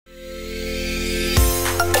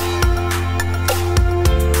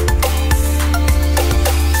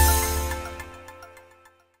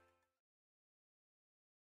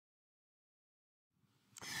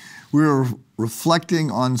We're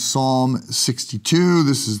reflecting on Psalm 62.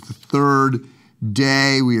 This is the third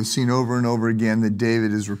day. We have seen over and over again that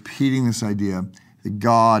David is repeating this idea that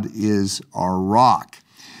God is our rock.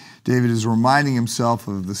 David is reminding himself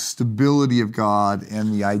of the stability of God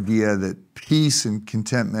and the idea that peace and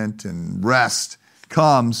contentment and rest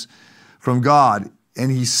comes from God.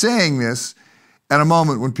 And he's saying this at a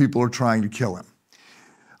moment when people are trying to kill him.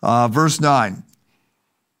 Verse 9,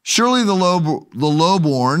 surely the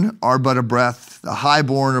lowborn are but a breath, the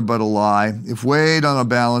highborn are but a lie. If weighed on a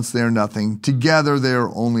balance, they are nothing. Together they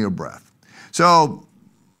are only a breath. So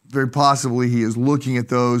very possibly he is looking at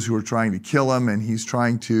those who are trying to kill him, and he's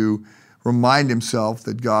trying to remind himself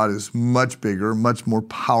that God is much bigger, much more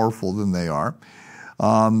powerful than they are.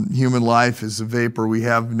 Human life is a vapor. We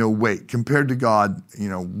have no weight. Compared to God,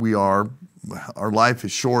 our life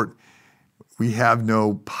is short. We have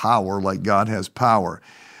no power like God has power.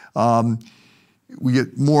 We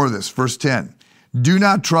get more of this. Verse 10, do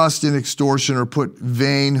not trust in extortion or put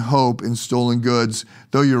vain hope in stolen goods.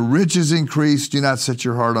 Though your riches increase, do not set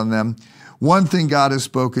your heart on them. One thing God has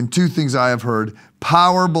spoken, two things I have heard.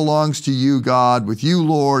 Power belongs to you, God. With you,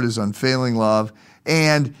 Lord, is unfailing love.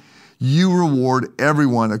 And you reward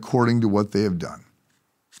everyone according to what they have done.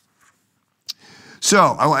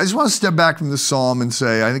 So I just want to step back from this psalm and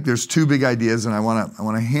say, I think there's two big ideas, and I want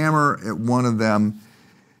to hammer at one of them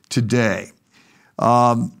today.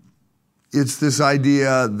 It's this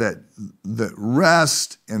idea that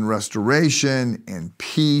rest and restoration and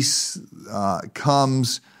peace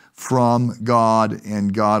comes from God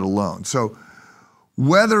and God alone. So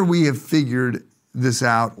whether we have figured this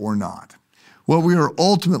out or not, what we are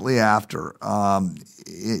ultimately after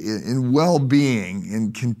in well-being,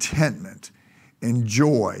 in contentment, and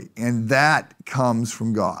joy, and that comes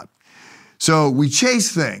from God. So we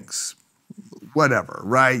chase things, whatever,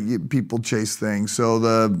 right? People chase things. So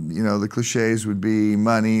the cliches would be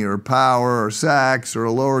money or power or sex or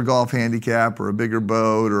a lower golf handicap or a bigger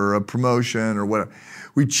boat or a promotion or whatever.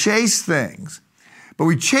 We chase things, but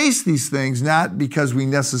we chase these things not because we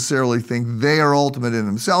necessarily think they are ultimate in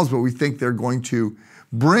themselves, but we think they're going to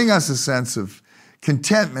bring us a sense of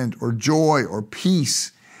contentment or joy or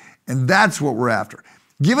peace. And that's what we're after.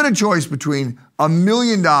 Given a choice between $1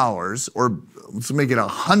 million, or let's make it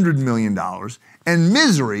 $100 million, and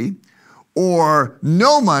misery, or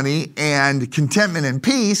no money and contentment and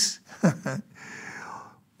peace,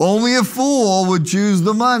 only a fool would choose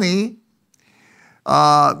the money.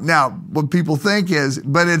 Now, what people think is,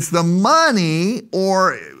 but it's the money,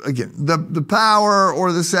 or again, the power,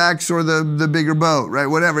 or the sex, or the bigger boat, right?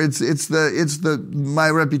 Whatever. It's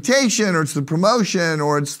my reputation, or it's the promotion,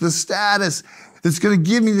 or it's the status that's going to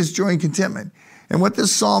give me this joy and contentment. And what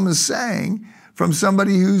this psalm is saying, from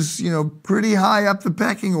somebody who's pretty high up the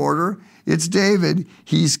pecking order, it's David.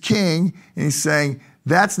 He's king, and he's saying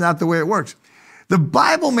that's not the way it works. The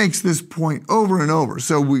Bible makes this point over and over.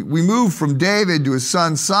 So we move from David to his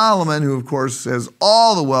son Solomon, who of course has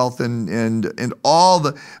all the wealth and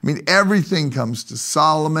all everything comes to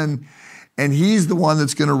Solomon. And he's the one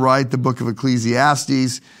that's going to write the book of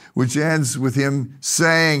Ecclesiastes, which ends with him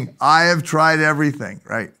saying, I have tried everything,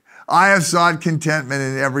 right? I have sought contentment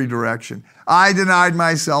in every direction. I denied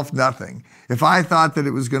myself nothing. If I thought that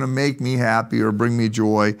it was going to make me happy or bring me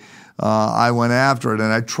joy, I went after it,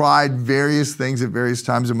 and I tried various things at various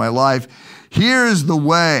times in my life. Here's the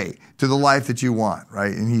way to the life that you want,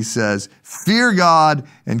 right? And he says, fear God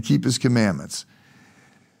and keep his commandments.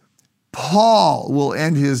 Paul will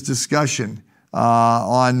end his discussion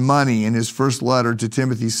on money in his first letter to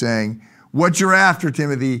Timothy saying, what you're after,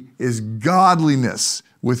 Timothy, is godliness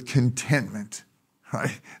with contentment,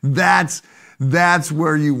 right? That's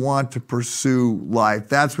where you want to pursue life.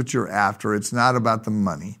 That's what you're after. It's not about the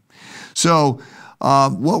money. So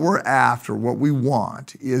what we're after, what we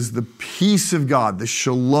want, is the peace of God, the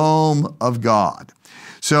shalom of God.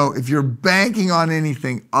 So if you're banking on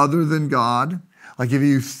anything other than God, like if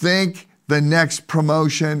you think the next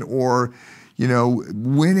promotion or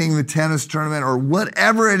winning the tennis tournament or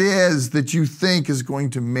whatever it is that you think is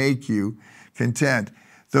going to make you content,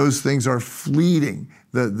 those things are fleeting.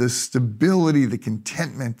 The stability, the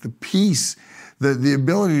contentment, the peace, the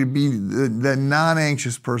ability to be the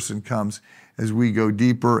non-anxious person comes as we go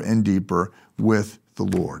deeper and deeper with the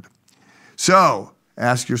Lord. So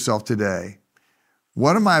ask yourself today,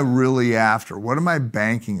 what am I really after? What am I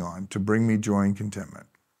banking on to bring me joy and contentment?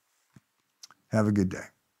 Have a good day.